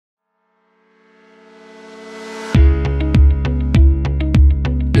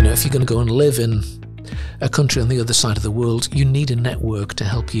if you're going to go and live in a country on the other side of the world, you need a network to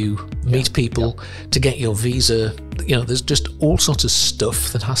help you meet people, to get your visa. There's just all sorts of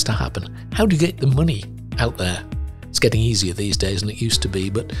stuff that has to happen. How do you get the money out there? It's getting easier these days than it used to be,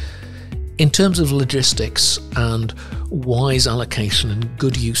 but in terms of logistics and wise allocation and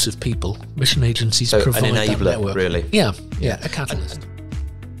good use of people, mission agencies provide an enabler, that network. Really. Yeah, a catalyst.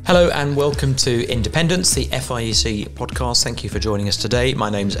 Hello and welcome to Independence, the FIEC podcast. Thank you for joining us today. My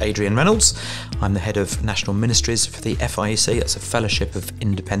name's Adrian Reynolds. I'm the head of National Ministries for the FIEC. That's a fellowship of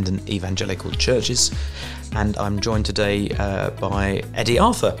independent evangelical churches. And I'm joined today by Eddie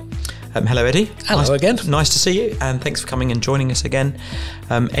Arthur. Hello, Eddie. Hello again. Nice to see you, and thanks for coming and joining us again.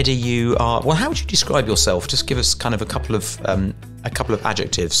 Eddie, you are, well, how would you describe yourself? Just give us kind of a couple of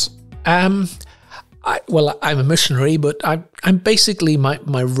adjectives. I'm a missionary, but I'm basically,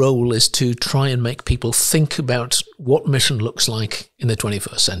 my role is to try and make people think about what mission looks like in the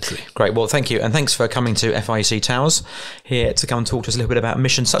 21st century. Great. Well, thank you. And thanks for coming to FIEC Towers here to come and talk to us a little bit about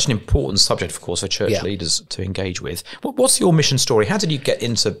mission. Such an important subject, of course, for church leaders to engage with. What's your mission story? How did you get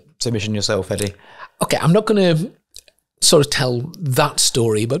into mission yourself, Eddie? Okay, I'm not going to sort of tell that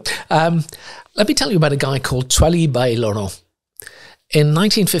story, but let me tell you about a guy called Wycliffe Bible Translators. In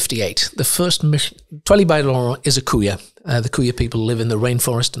 1958, the first mission, Wycliffe Bible Translators is a Kuya. The Kuya people live in the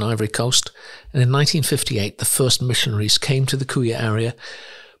rainforest and Ivory Coast. And in 1958, the first missionaries came to the Kuya area,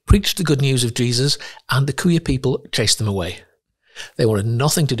 preached the good news of Jesus, and the Kuya people chased them away. They wanted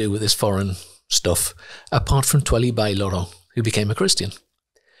nothing to do with this foreign stuff, apart from Wycliffe Bible Translators, who became a Christian.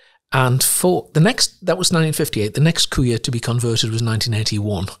 And for the next, that was 1958, the next Kuya to be converted was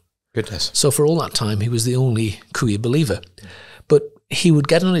 1981. Goodness. So for all that time, he was the only Kuya believer. But he would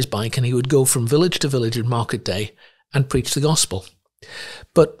get on his bike and he would go from village to village at market day and preach the gospel.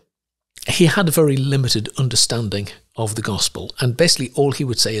 But he had a very limited understanding of the gospel. And basically all he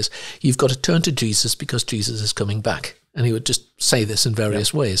would say is, you've got to turn to Jesus because Jesus is coming back. And he would just say this in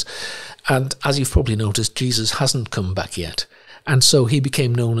various ways. And as you've probably noticed, Jesus hasn't come back yet. And so he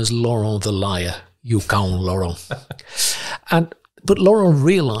became known as Laurent the Liar. You count Laurent. But Laurent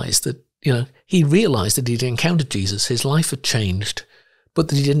realized that, he realized that he'd encountered Jesus, his life had changed, but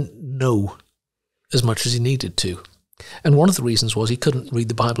that he didn't know as much as he needed to. And one of the reasons was he couldn't read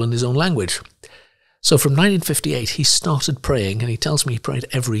the Bible in his own language. So from 1958, he started praying, and he tells me he prayed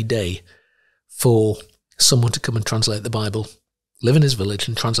every day for someone to come and translate the Bible, live in his village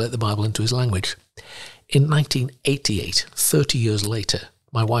and translate the Bible into his language. In 1988, 30 years later,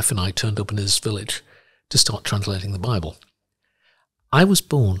 my wife and I turned up in his village to start translating the Bible. I was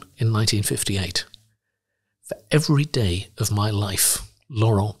born in 1958. For every day of my life,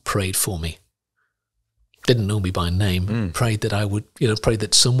 Laurent prayed for me. Didn't know me by name, prayed that I would, prayed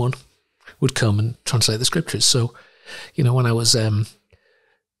that someone would come and translate the scriptures. So, when I was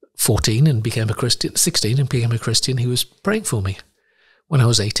 14 and became a Christian, 16 and became a Christian, he was praying for me. When I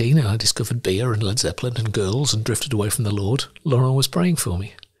was 18 and I discovered beer and Led Zeppelin and girls and drifted away from the Lord, Laurent was praying for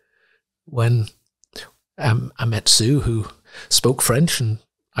me. When I met Sue, who spoke French, and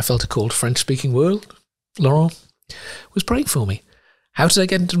I felt a call to French-speaking world, Laurent was praying for me. How did I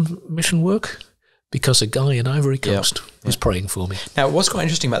get into mission work? Because a guy in Ivory Coast was praying for me. Now, what's quite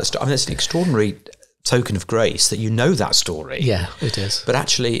interesting about this story, it's an extraordinary token of grace that you know that story. Yeah, it is. But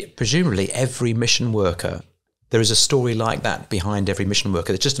actually, presumably, every mission worker, there is a story like that behind every mission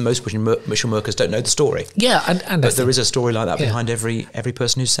worker. It's just most mission workers don't know the story. Yeah, and but there is a story like that behind every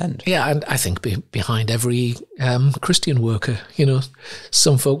person who's sent. Yeah, and I think behind every Christian worker,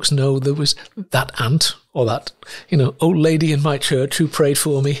 some folks know there was that aunt or that, old lady in my church who prayed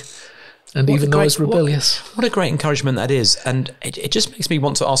for me. And even though I was rebellious. What a great encouragement that is. And it just makes me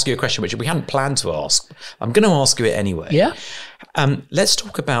want to ask you a question, which we hadn't planned to ask. I'm going to ask you it anyway. Yeah. Let's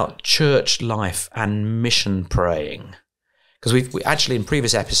talk about church life and mission praying. Because we actually, in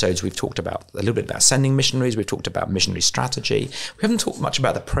previous episodes, we've talked about a little bit about sending missionaries. We've talked about missionary strategy. We haven't talked much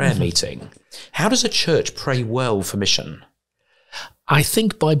about the prayer meeting. How does a church pray well for mission? I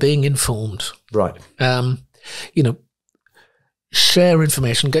think by being informed. Right. Share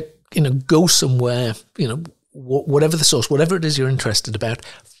information, go somewhere, whatever the source, whatever it is you're interested about,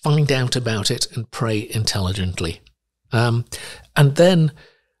 find out about it and pray intelligently. And then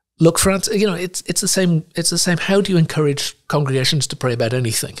look for answers. It's the same. It's the same. How do you encourage congregations to pray about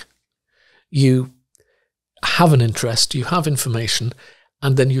anything? You have an interest, you have information,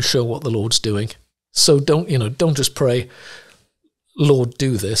 and then you show what the Lord's doing. So don't just pray, Lord,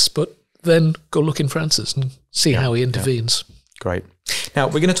 do this, but then go looking for answers and see how he intervenes. Great. Now,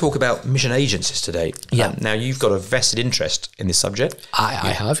 we're going to talk about mission agencies today. Yeah. Now, you've got a vested interest in this subject. I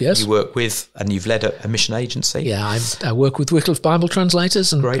have, yes. You work with, and you've led a mission agency. Yeah, I work with Wycliffe Bible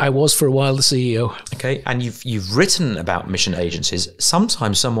Translators, and I was for a while the CEO. Okay, and you've written about mission agencies,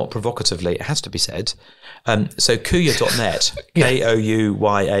 sometimes somewhat provocatively, it has to be said. So Kouya.net,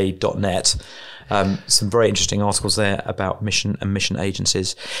 Kouya.net, some very interesting articles there about mission and mission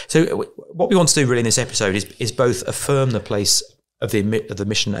agencies. So what we want to do really in this episode is both affirm the place of the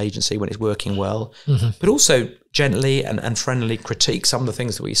mission agency when it's working well, but also gently and friendly critique some of the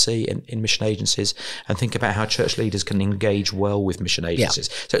things that we see in mission agencies and think about how church leaders can engage well with mission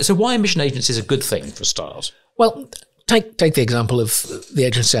agencies. Yeah. So why are mission agencies a good thing for a start? Well, take the example of the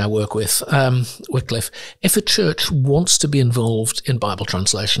agency I work with, Wycliffe. If a church wants to be involved in Bible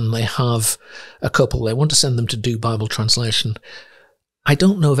translation, they have a couple, they want to send them to do Bible translation. I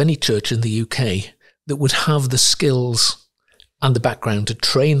don't know of any church in the UK that would have the skills and the background to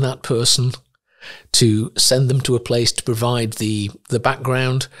train that person, to send them to a place to provide the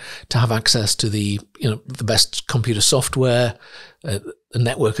background, to have access to the best computer software, the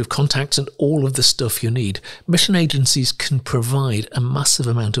network of contacts, and all of the stuff you need. Mission agencies can provide a massive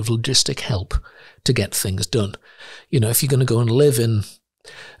amount of logistic help to get things done. If you're going to go and live in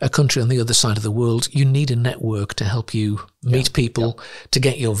a country on the other side of the world, you need a network to help you meet people, to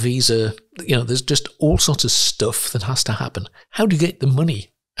get your visa. There's just all sorts of stuff that has to happen. How do you get the money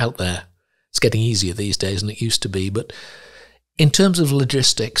out there? It's getting easier these days than it used to be, but in terms of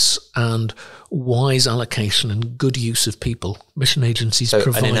logistics and wise allocation and good use of people, mission agencies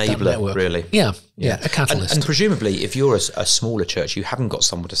provide an enabler, that network. Really. Yeah, a catalyst. And presumably, if you're a smaller church, you haven't got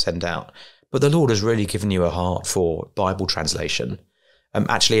someone to send out, but the Lord has really given you a heart for Bible translation.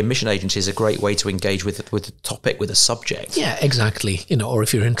 Actually, a mission agency is a great way to engage with the topic, with a subject. Yeah, exactly. Or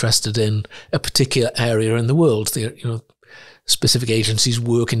if you're interested in a particular area in the world, specific agencies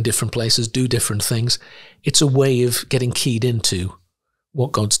work in different places, do different things. It's a way of getting keyed into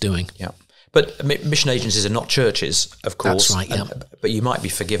what God's doing. Yeah. But mission agencies are not churches, of course. That's right, yeah. But you might be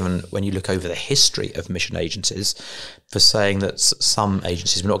forgiven when you look over the history of mission agencies for saying that some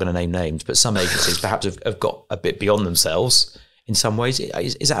agencies, we're not going to name names, but some agencies perhaps have got a bit beyond themselves in some ways.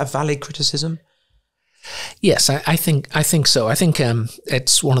 Is that a valid criticism? Yes, I think so. I think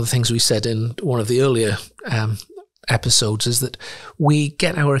it's one of the things we said in one of the earlier episodes is that we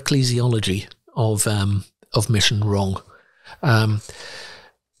get our ecclesiology of mission wrong.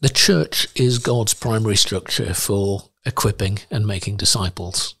 The church is God's primary structure for equipping and making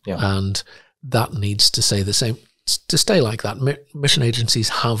disciples, and that needs to stay the same. To stay like that, mission agencies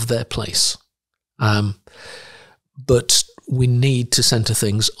have their place, but we need to centre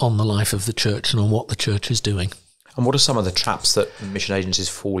things on the life of the church and on what the church is doing. And what are some of the traps that mission agencies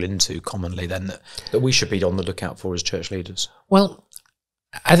fall into commonly then that we should be on the lookout for as church leaders? Well,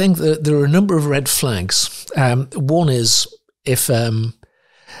 I think that there are a number of red flags. One is if a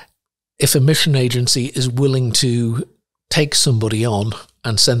mission agency is willing to take somebody on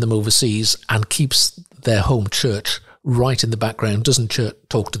and send them overseas and keeps their home church right in the background, doesn't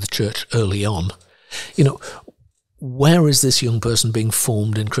talk to the church early on, where is this young person being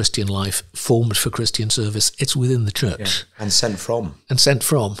formed in Christian life, formed for Christian service? It's within the church. Yeah. And sent from.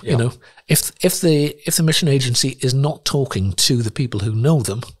 Yeah. If the mission agency is not talking to the people who know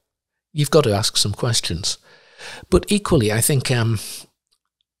them, you've got to ask some questions. But equally, I think,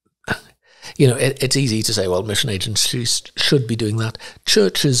 it's easy to say, well, mission agencies should be doing that.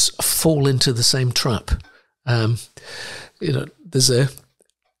 Churches fall into the same trap. There's a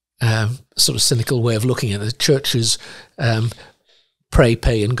sort of cynical way of looking at it. Churches pray,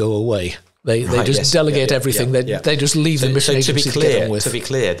 pay, and go away. They just delegate everything. They just leave the mission agency to get on with. To be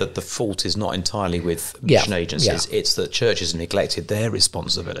clear, that the fault is not entirely with mission agencies. Yeah. It's that churches have neglected their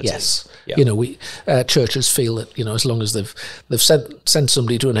responsibilities. Yes. Yeah. Churches feel that as long as they've sent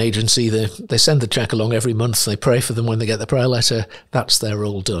somebody to an agency, they send the check along every month. They pray for them when they get the prayer letter. That's their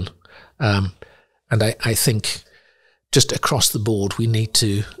role done. And I think just across the board, we need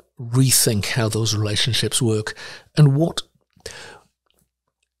to rethink how those relationships work and what.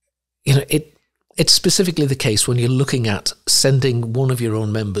 It's specifically the case when you're looking at sending one of your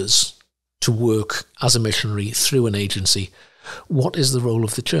own members to work as a missionary through an agency. What is the role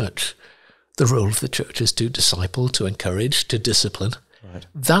of the church? The role of the church is to disciple, to encourage, to discipline. Right.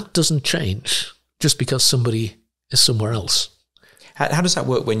 That doesn't change just because somebody is somewhere else. How does that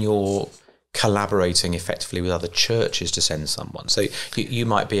work when you're collaborating effectively with other churches to send someone? So you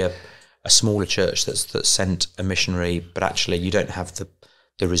might be a smaller church that's sent a missionary, but actually you don't have the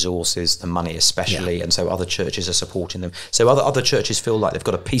resources, the money especially, and so other churches are supporting them. So other churches feel like they've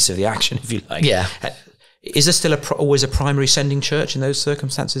got a piece of the action, if you like. Yeah. Is there still always a primary sending church in those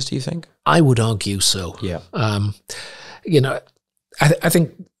circumstances, do you think? I would argue so. Yeah. I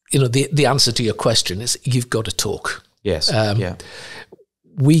think, the answer to your question is you've got to talk. Yes.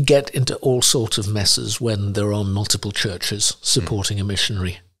 We get into all sorts of messes when there are multiple churches supporting a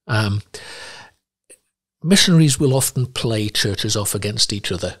missionary. Missionaries will often play churches off against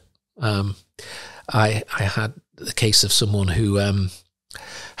each other. I had the case of someone who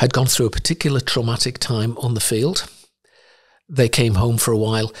had gone through a particular traumatic time on the field. They came home for a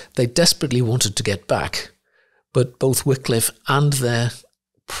while. They desperately wanted to get back, but both Wycliffe and their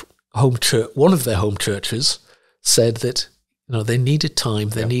home church, one of their home churches, said that they needed time.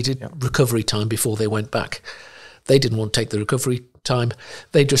 They needed recovery time before they went back. They didn't want to take the recovery time.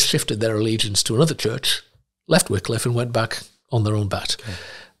 They just shifted their allegiance to another church, left Wycliffe, and went back on their own bat. Okay.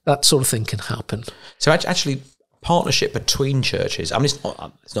 That sort of thing can happen. So actually, partnership between churches, I mean, it's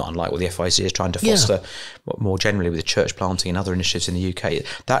not unlike what the FIEC is trying to foster more generally with the church planting and other initiatives in the UK.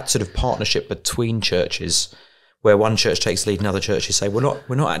 That sort of partnership between churches, where one church takes the lead and other churches say, we're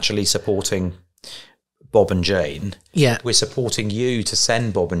not actually supporting Bob and Jane. Yeah. We're supporting you to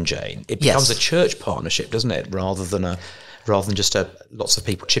send Bob and Jane. It becomes a church partnership, doesn't it? Rather than just lots of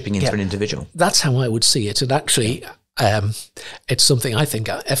people chipping into an individual. That's how I would see it. And actually, it's something I think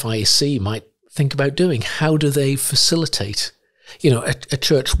FIEC might think about doing. How do they facilitate? A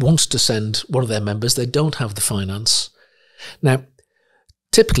church wants to send one of their members. They don't have the finance. Now,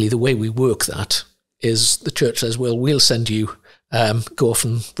 typically the way we work that is the church says, well, we'll send you, go off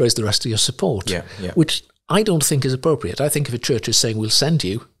and raise the rest of your support, which I don't think is appropriate. I think if a church is saying, we'll send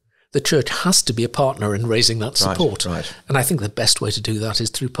you, the church has to be a partner in raising that support. Right. And I think the best way to do that is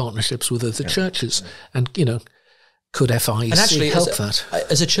through partnerships with other churches. And, could FIEC help that?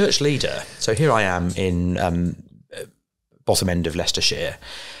 As a church leader, so here I am in bottom end of Leicestershire,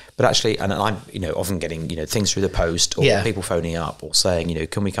 but actually, and I'm often getting things through the post or people phoning up or saying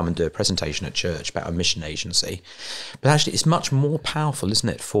can we come and do a presentation at church about a mission agency? But actually, it's much more powerful, isn't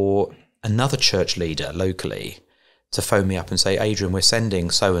it, for another church leader locally to phone me up and say, Adrian, we're sending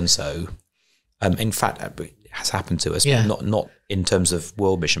so and so. In fact, it has happened to us, not in terms of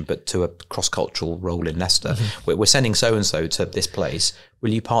world mission, but to a cross-cultural role in Leicester. Mm-hmm. We're sending so-and-so to this place.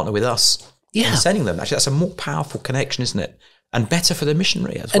 Will you partner with us in sending them? Actually, that's a more powerful connection, isn't it? And better for the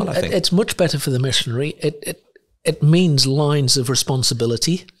missionary as well, I think. It's much better for the missionary. It means lines of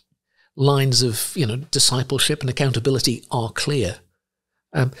responsibility, lines of discipleship and accountability are clear.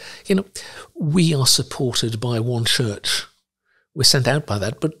 We are supported by one church. We're sent out by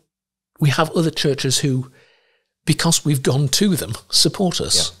that, but we have other churches who, because we've gone to them, support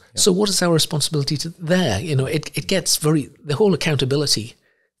us. Yeah. So what is our responsibility to there? It gets the whole accountability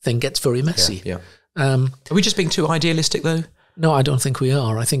thing gets very messy. Yeah. Are we just being too idealistic though? No, I don't think we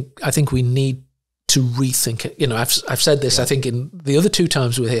are. I think we need to rethink it. I've said this, I think in the other two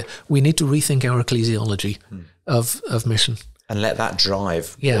times we're here, we need to rethink our ecclesiology of mission. And let that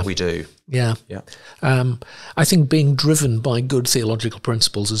drive what we do. Yeah. I think being driven by good theological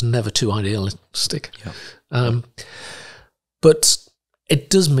principles is never too idealistic. Yeah. But it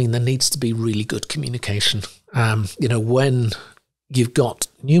does mean there needs to be really good communication. When you've got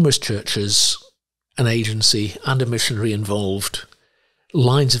numerous churches, an agency and a missionary involved,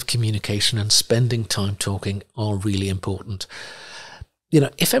 lines of communication and spending time talking are really important.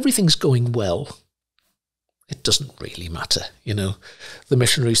 If everything's going well, it doesn't really matter. The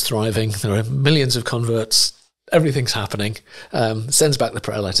missionary's thriving. There are millions of converts. Everything's happening. Sends back the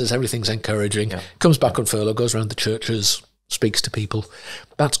prayer letters. Everything's encouraging. Comes back on furlough, goes around the churches, speaks to people.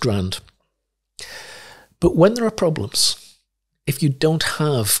 That's grand. But when there are problems, if you don't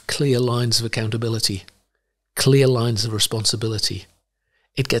have clear lines of accountability, clear lines of responsibility,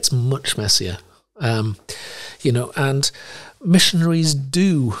 it gets much messier. And missionaries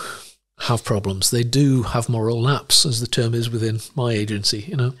do have problems. They do have moral lapse, as the term is within my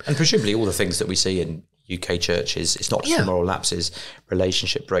agency, And presumably all the things that we see in UK churches, it's not just the moral lapses,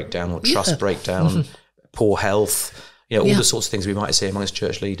 relationship breakdown or trust breakdown, poor health, all the sorts of things we might see amongst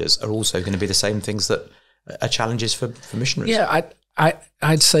church leaders are also going to be the same things that are challenges for missionaries. Yeah,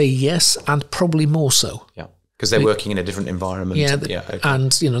 I'd say yes, and probably more so. Yeah, because they're working in a different environment.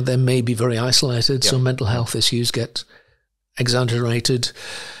 And they may be very isolated, so mental health issues get exaggerated.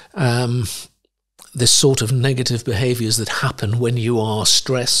 This sort of negative behaviours that happen when you are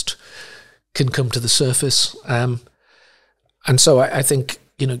stressed can come to the surface. And so I think,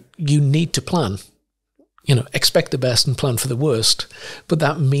 you need to plan. Expect the best and plan for the worst. But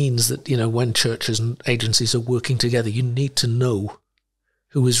that means that, when churches and agencies are working together, you need to know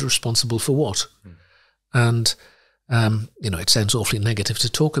who is responsible for what. And It sounds awfully negative to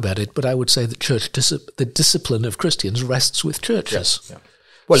talk about it, but I would say that the discipline of Christians rests with churches. Yeah.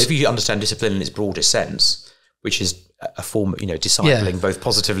 Well, if you understand discipline in its broadest sense, which is a form of, discipling both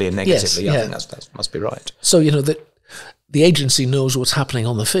positively and negatively, I think that must be right. So, the agency knows what's happening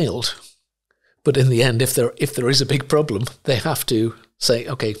on the field, but in the end, if there is a big problem, they have to say,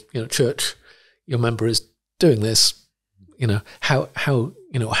 okay, church, your member is doing this, how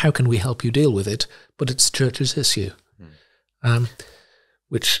can we help you deal with it? But it's the church's issue,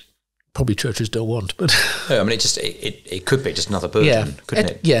 which probably churches don't want. But no, I mean, it could be just another burden, couldn't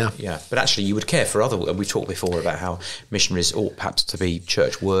it? Yeah. But actually, you would care for other. And we talked before about how missionaries ought perhaps to be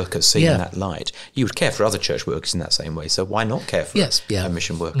church workers, seen in that light. You would care for other church workers in that same way. So why not care for a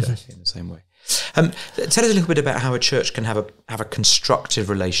mission worker in the same way? Tell us a little bit about how a church can have a constructive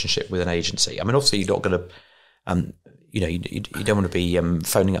relationship with an agency. I mean, obviously, you're not going to. You don't want to be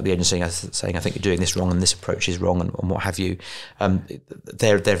phoning up the agency saying, I think you're doing this wrong and this approach is wrong and what have you.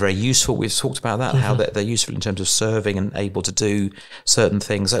 They're very useful. We've talked about that, how they're useful in terms of serving and able to do certain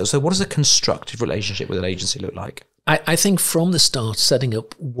things. So what does a constructive relationship with an agency look like? I think from the start, setting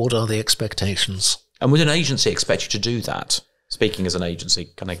up what are the expectations. And would an agency expect you to do that, speaking as an agency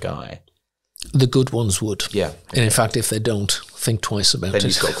kind of guy? The good ones would. Yeah. Okay. And in fact, if they don't, think twice about it. Then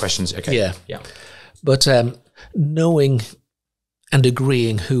you've got questions. Okay. Yeah. But knowing and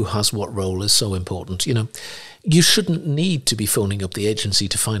agreeing who has what role is so important. You shouldn't need to be phoning up the agency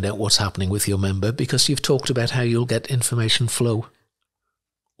to find out what's happening with your member because you've talked about how you'll get information flow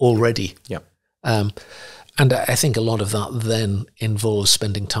already. Yeah. And I think a lot of that then involves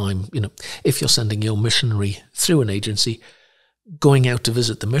spending time, if you're sending your missionary through an agency, going out to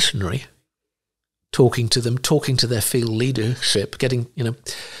visit the missionary, talking to them, talking to their field leadership, getting,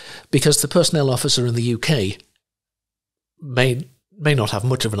 because the personnel officer in the UK may not have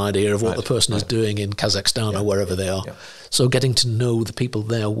much of an idea of what the person is doing in Kazakhstan or wherever they are. Yeah. So getting to know the people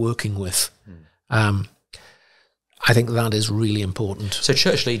they're working with, I think that is really important. So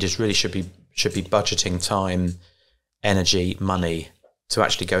church leaders really should be budgeting time, energy, money to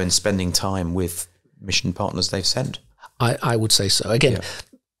actually go and spending time with mission partners they've sent. I would say so. Again,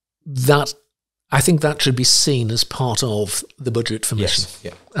 I think that should be seen as part of the budget for mission.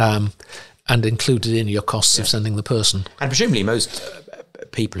 Yes. Yeah. And included in your costs of sending the person. And presumably most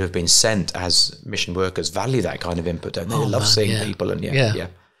people who've been sent as mission workers value that kind of input, don't they? They love seeing people, and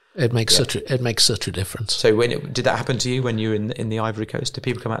it makes such a difference. So did that happen to you when you were in the Ivory Coast? Did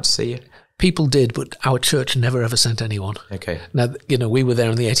people come out to see you? People did, but our church never ever sent anyone. Okay. Now, we were there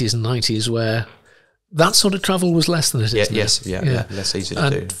in the 80s and 90s where that sort of travel was less than it is now. Less easy to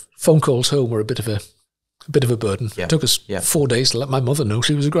do. Phone calls home were a bit of a burden. Yeah. It took us 4 days to let my mother know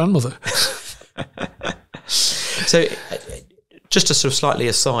she was a grandmother. So, just a sort of slightly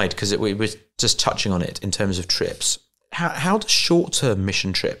aside, because we were just touching on it in terms of trips, how do short-term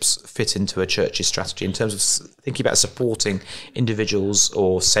mission trips fit into a church's strategy in terms of thinking about supporting individuals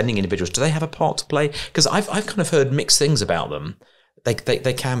or sending individuals? Do they have a part to play? Because I've kind of heard mixed things about them. They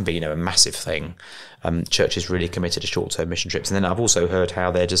can be, a massive thing. Churches really committed to short-term mission trips. And then I've also heard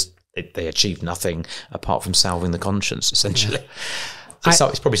how they achieve nothing apart from salving the conscience, essentially. Yeah.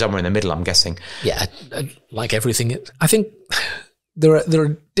 It's probably somewhere in the middle, I'm guessing. Yeah, like everything. I think there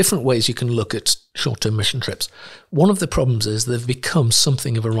are different ways you can look at short-term mission trips. One of the problems is they've become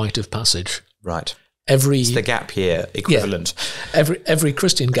something of a rite of passage. Right. It's the gap year equivalent. Yeah, every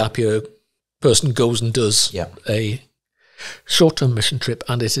Christian gap year person goes and does a short-term mission trip,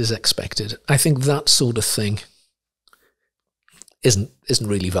 and it is expected. I think that sort of thing isn't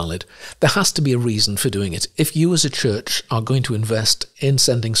really valid. There has to be a reason for doing it. If you as a church are going to invest in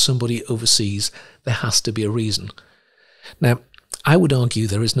sending somebody overseas, there has to be a reason. Now, I would argue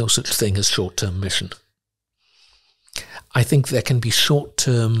there is no such thing as short-term mission. I think there can be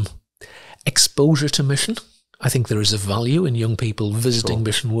short-term exposure to mission. I think there is a value in young people visiting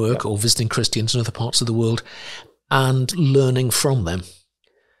mission work or visiting Christians in other parts of the world and learning from them.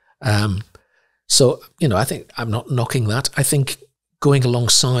 So, I think I'm not knocking that. I think going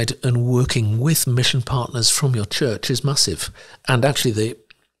alongside and working with mission partners from your church is massive. And actually,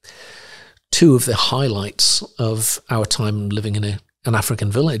 two of the highlights of our time living in an African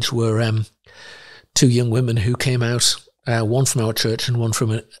village were two young women who came out, one from our church and one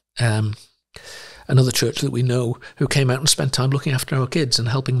from another church that we know, who came out and spent time looking after our kids and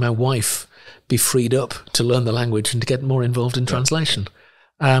helping my wife be freed up to learn the language and to get more involved in translation.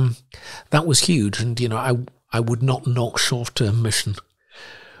 That was huge. And, I would not knock short-term mission,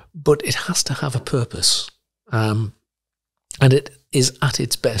 but it has to have a purpose. And it is at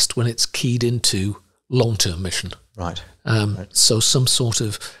its best when it's keyed into long-term mission. Right. So some sort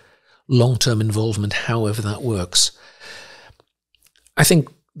of long-term involvement, however that works. I think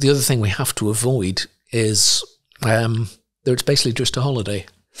the other thing we have to avoid is that it's basically just a holiday.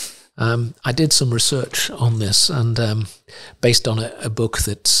 I did some research on this, and based on a book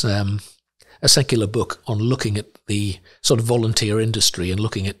that's a secular book on looking at the sort of volunteer industry and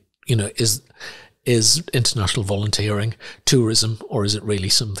looking at, is international volunteering tourism, or is it really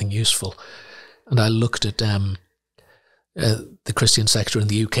something useful? And I looked at the Christian sector in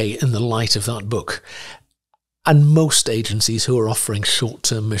the UK in the light of that book. And most agencies who are offering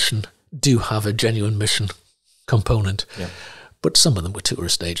short-term mission do have a genuine mission component. Yeah. But some of them were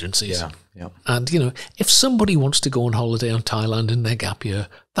tourist agencies. Yeah, yeah. And, if somebody wants to go on holiday on Thailand in their gap year,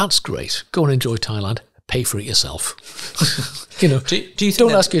 that's great. Go and enjoy Thailand. Pay for it yourself. Do you think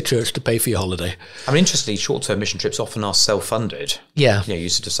don't ask your church to pay for your holiday. I mean, interestingly, short-term mission trips often are self-funded. Yeah. You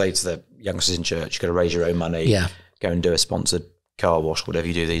used to say to the youngsters in church, you've got to raise your own money. Yeah. Go and do a sponsored car wash, whatever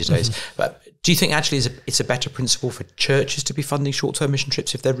you do these days. Mm-hmm. But do you think actually it's a better principle for churches to be funding short-term mission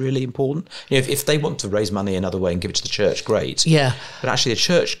trips if they're really important? If they want to raise money another way and give it to the church, great. Yeah. But actually the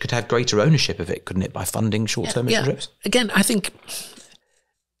church could have greater ownership of it, couldn't it, by funding short-term mission trips? Again, I think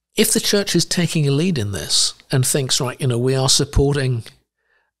if the church is taking a lead in this and thinks, right, we are supporting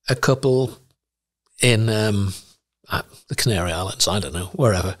a couple in the Canary Islands, I don't know,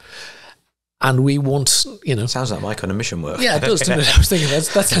 wherever, and we want, Sounds like my kind of mission work. Yeah, it does, doesn't it? I was thinking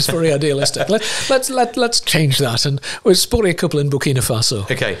that's very idealistic. Let's change that, and we're supporting a couple in Burkina Faso.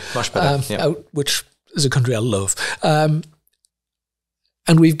 Okay, much better. Which is a country I love, and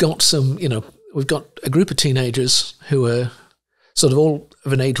we've got we've got a group of teenagers who are sort of all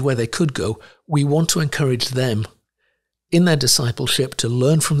of an age where they could go. We want to encourage them in their discipleship to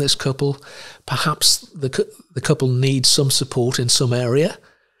learn from this couple. Perhaps the couple needs some support in some area.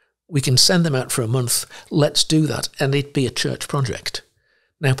 We can send them out for a month. Let's do that, and it be a church project.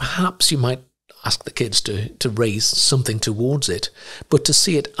 Now, perhaps you might ask the kids to raise something towards it, but to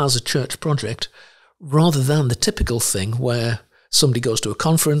see it as a church project rather than the typical thing where somebody goes to a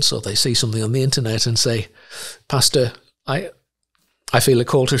conference or they see something on the internet and say, Pastor, I feel a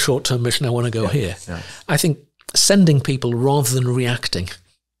call to short-term mission. I want to go here. Yeah. I think sending people rather than reacting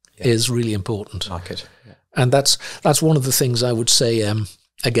is really important. Like it. Yeah. And that's one of the things I would say.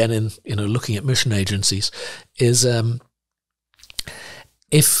 Again, in looking at mission agencies, is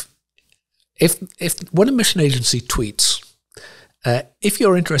if when a mission agency tweets, if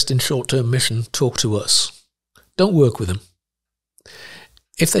you're interested in short-term mission, talk to us. Don't work with them.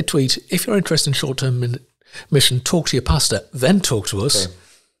 If they tweet, if you're interested in short-term mission, talk to your pastor, then talk to us,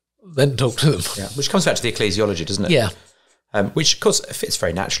 then talk to them. Yeah. Which comes back to the ecclesiology, doesn't it? Yeah. Which, of course, fits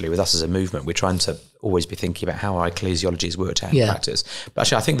very naturally with us as a movement. We're trying to always be thinking about how our ecclesiology is worked out in practice. But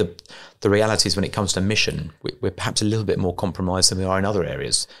actually, I think the reality is when it comes to mission, we're perhaps a little bit more compromised than we are in other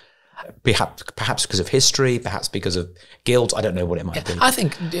areas. Perhaps because of history, perhaps because of guilt. I don't know what it might be. I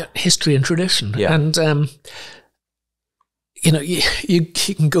think history and tradition. Yeah. And, you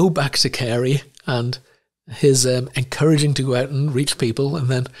can go back to Carey and his encouraging to go out and reach people, and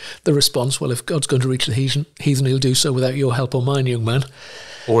then the response, well, if God's going to reach the heathen, he'll do so without your help or mine, young man.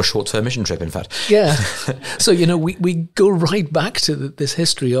 Or a short-term mission trip, in fact. Yeah. So, we go right back to this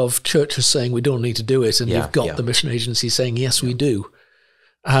history of churches saying we don't need to do it, and you've got the mission agency saying, yes, we do.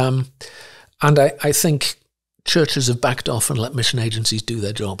 And I think churches have backed off and let mission agencies do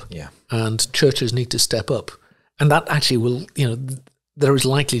their job. Yeah. And churches need to step up. And that actually will, there is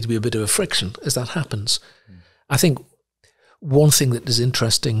likely to be a bit of a friction as that happens. I think one thing that is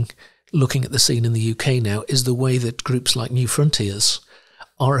interesting looking at the scene in the UK now is the way that groups like New Frontiers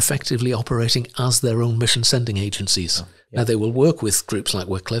are effectively operating as their own mission sending agencies. Now, they will work with groups like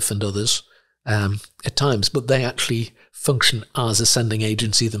Wycliffe and others at times, but they actually function as a sending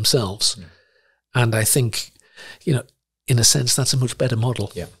agency themselves. And I think, in a sense, that's a much better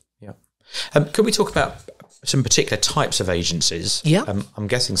model. Yeah, yeah. Could we talk about some particular types of agencies? Yeah. I'm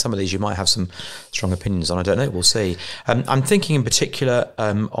guessing some of these you might have some strong opinions on. I don't know. We'll see. I'm thinking in particular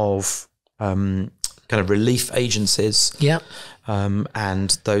of kind of relief agencies. Yeah.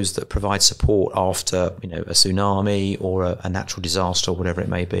 And those that provide support after, a tsunami or a natural disaster or whatever it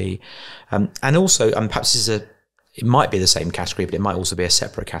may be. And also, perhaps it might be the same category, but it might also be a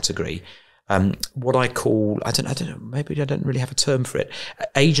separate category. What I call, I don't know, maybe I don't really have a term for it,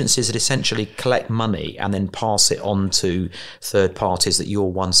 agencies that essentially collect money and then pass it on to third parties that you're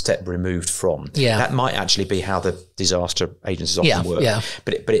one step removed from. Yeah. That might actually be how the disaster agencies often work. Yeah.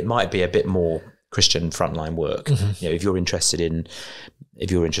 But it might be a bit more Christian frontline work. You know, if you're interested in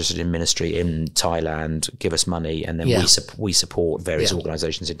ministry in Thailand, give us money, and then we support various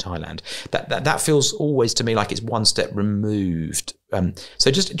organisations in Thailand. That feels always to me like it's one step removed.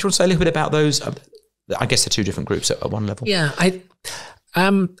 So just do you want to say a little bit about those? I guess they're two different groups at one level. Yeah, I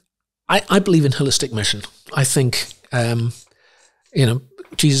believe in holistic mission. I think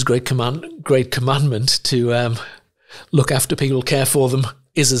Jesus' great commandment to look after people, care for them,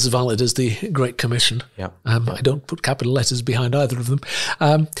 is as valid as the Great Commission. I don't put capital letters behind either of them.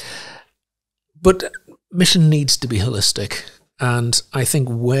 But mission needs to be holistic. And I think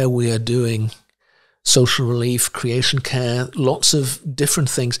where we are doing social relief, creation care, lots of different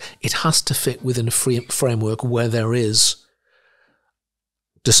things, it has to fit within a framework where there is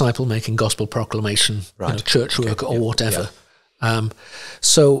disciple-making, gospel proclamation, church work or whatever.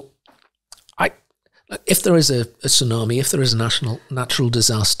 So if there is a tsunami, if there is a natural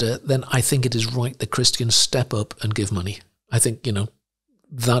disaster, then I think it is right that Christians step up and give money. I think,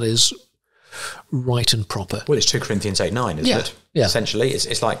 that is right and proper. Well, it's 2 Corinthians 8:9, isn't it? Yeah. Essentially,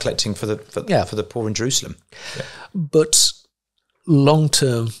 it's like collecting for the poor in Jerusalem. Yeah. But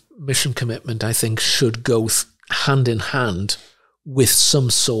long-term mission commitment, I think, should go hand in hand with some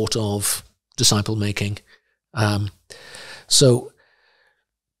sort of disciple-making.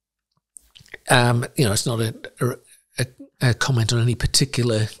 It's not a comment on any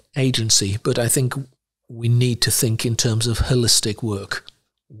particular agency, but I think we need to think in terms of holistic work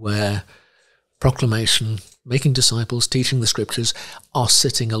where proclamation, making disciples, teaching the scriptures are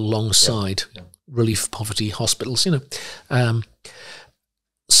sitting alongside relief, poverty, hospitals.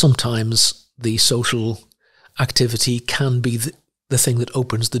 Sometimes the social activity can be the thing that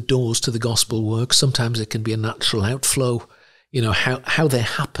opens the doors to the gospel work. Sometimes it can be a natural outflow, how they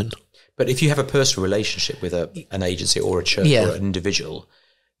happen. But if you have a personal relationship with an agency or a church or an individual,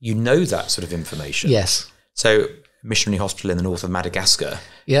 you know that sort of information. Yes. So missionary hospital in the north of Madagascar,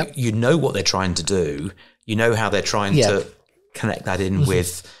 you know what they're trying to do. You know how they're trying to connect that in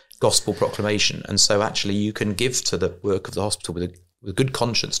with gospel proclamation. And so actually you can give to the work of the hospital with a good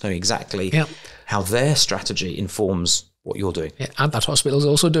conscience, knowing exactly how their strategy informs what you're doing. Yeah, and that hospital is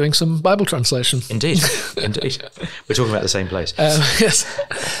also doing some Bible translation. Indeed. We're talking about the same place. Yes.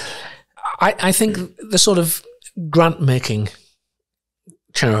 I think the sort of grant-making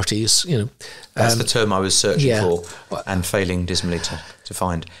charities, That's the term I was searching for and failing dismally to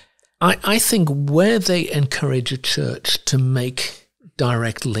find. I think where they encourage a church to make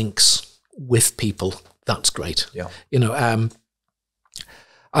direct links with people, that's great. Yeah.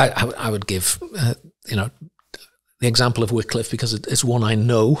 I would give, the example of Wycliffe because it's one I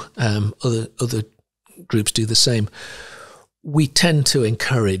know. Other groups do the same. We tend to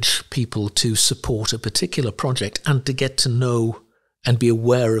encourage people to support a particular project and to get to know and be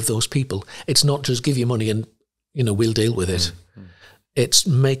aware of those people. It's not just give you money and, we'll deal with it. Mm-hmm. It's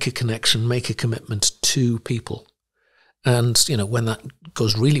make a connection, make a commitment to people. And, when that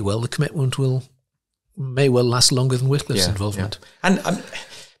goes really well, the commitment may well last longer than Wycliffe's involvement. Yeah. And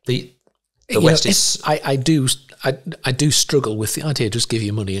the West is... I do struggle with the idea, just give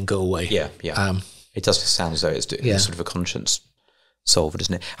you money and go away. Yeah. It does sound as though it's sort of a conscience solver,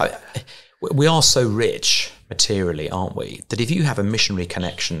 doesn't it? We are so rich materially, aren't we, that if you have a missionary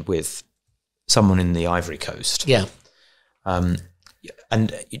connection with someone in the Ivory Coast, and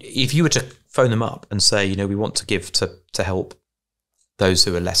if you were to phone them up and say, we want to give to help those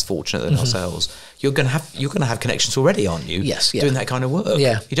who are less fortunate than ourselves, you're going to have connections already, aren't you? Yes, doing that kind of work.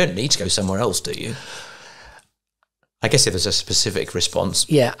 Yeah, you don't need to go somewhere else, do you? I guess if there's a specific response.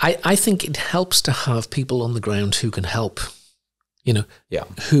 Yeah, I think it helps to have people on the ground who can help,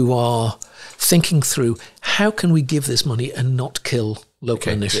 who are thinking through how can we give this money and not kill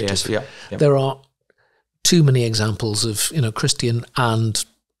local initiative. Yes, There are too many examples of, Christian and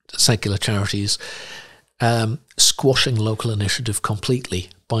secular charities squashing local initiative completely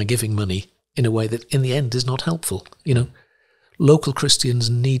by giving money in a way that in the end is not helpful. Local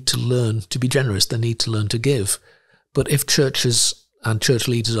Christians need to learn to be generous. They need to learn to give. But if churches and church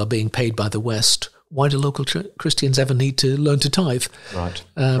leaders are being paid by the West, why do local Christians ever need to learn to tithe? Right.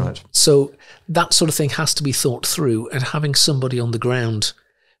 So that sort of thing has to be thought through, and having somebody on the ground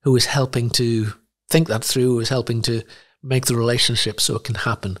who is helping to think that through, who is helping to make the relationship so it can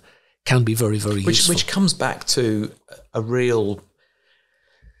happen, can be very, very useful. Which comes back to a real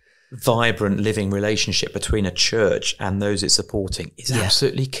vibrant living relationship between a church and those it's supporting is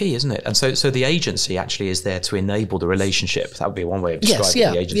absolutely key, isn't it? And so the agency actually is there to enable the relationship. That would be one way of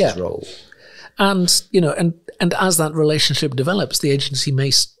describing the agency's role. And and as that relationship develops, the agency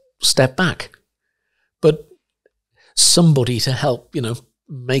may step back, but somebody to help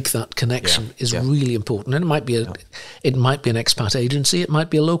make that connection is really important. And it might be an expat agency, it might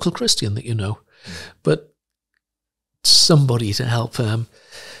be a local Christian that you know, but somebody to help.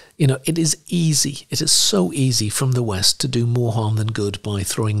 It is easy. It is so easy from the West to do more harm than good by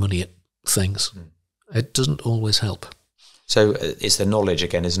throwing money at things. It doesn't always help. So it's the knowledge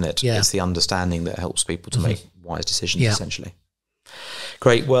again, isn't it? Yeah. It's the understanding that helps people to make wise decisions, essentially.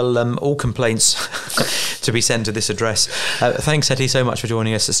 Great. Well, all complaints to be sent to this address. Thanks, Eddie, so much for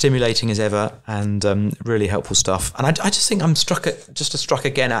joining us. Stimulating as ever, and really helpful stuff. And I just think I'm struck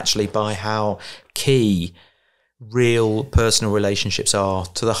again, actually, by how key real personal relationships are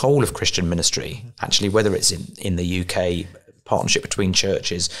to the whole of Christian ministry. Actually, whether it's in the UK, partnership between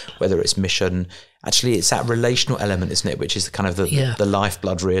churches, whether it's mission. Actually, it's that relational element, isn't it, which is the kind of the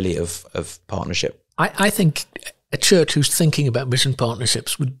lifeblood, really, of partnership. I think a church who's thinking about mission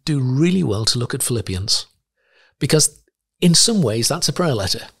partnerships would do really well to look at Philippians, because in some ways that's a prayer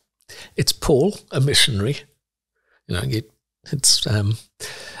letter. It's Paul, a missionary. It's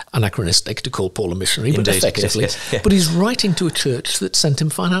anachronistic to call Paul a missionary, but effectively. Yes. But he's writing to a church that sent him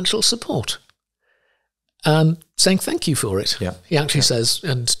financial support and saying thank you for it. Yeah. He actually says,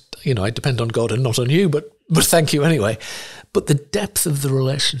 and I depend on God and not on you, but thank you anyway. But the depth of the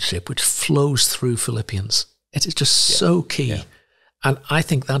relationship which flows through Philippians, it is just so key. Yeah. And I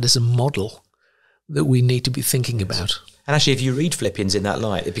think that is a model that we need to be thinking about. And actually, if you read Philippians in that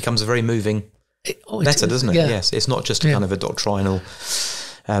light, it becomes a very moving letter, doesn't it? Yeah. Yes, it's not just a kind of a doctrinal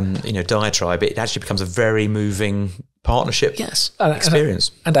diatribe. It actually becomes a very moving partnership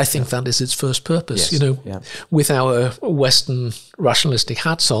experience. And I think that is its first purpose. Yes. With our Western rationalistic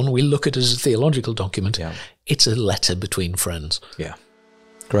hats on, we look at it as a theological document. Yeah. It's a letter between friends. Yeah.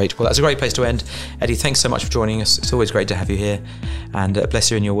 Great. Well, that's a great place to end. Eddie, thanks so much for joining us. It's always great to have you here, and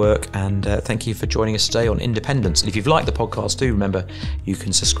bless you in your work. And thank you for joining us today on Independence. And if you've liked the podcast, do remember you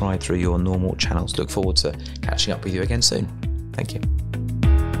can subscribe through your normal channels. Look forward to catching up with you again soon. Thank you.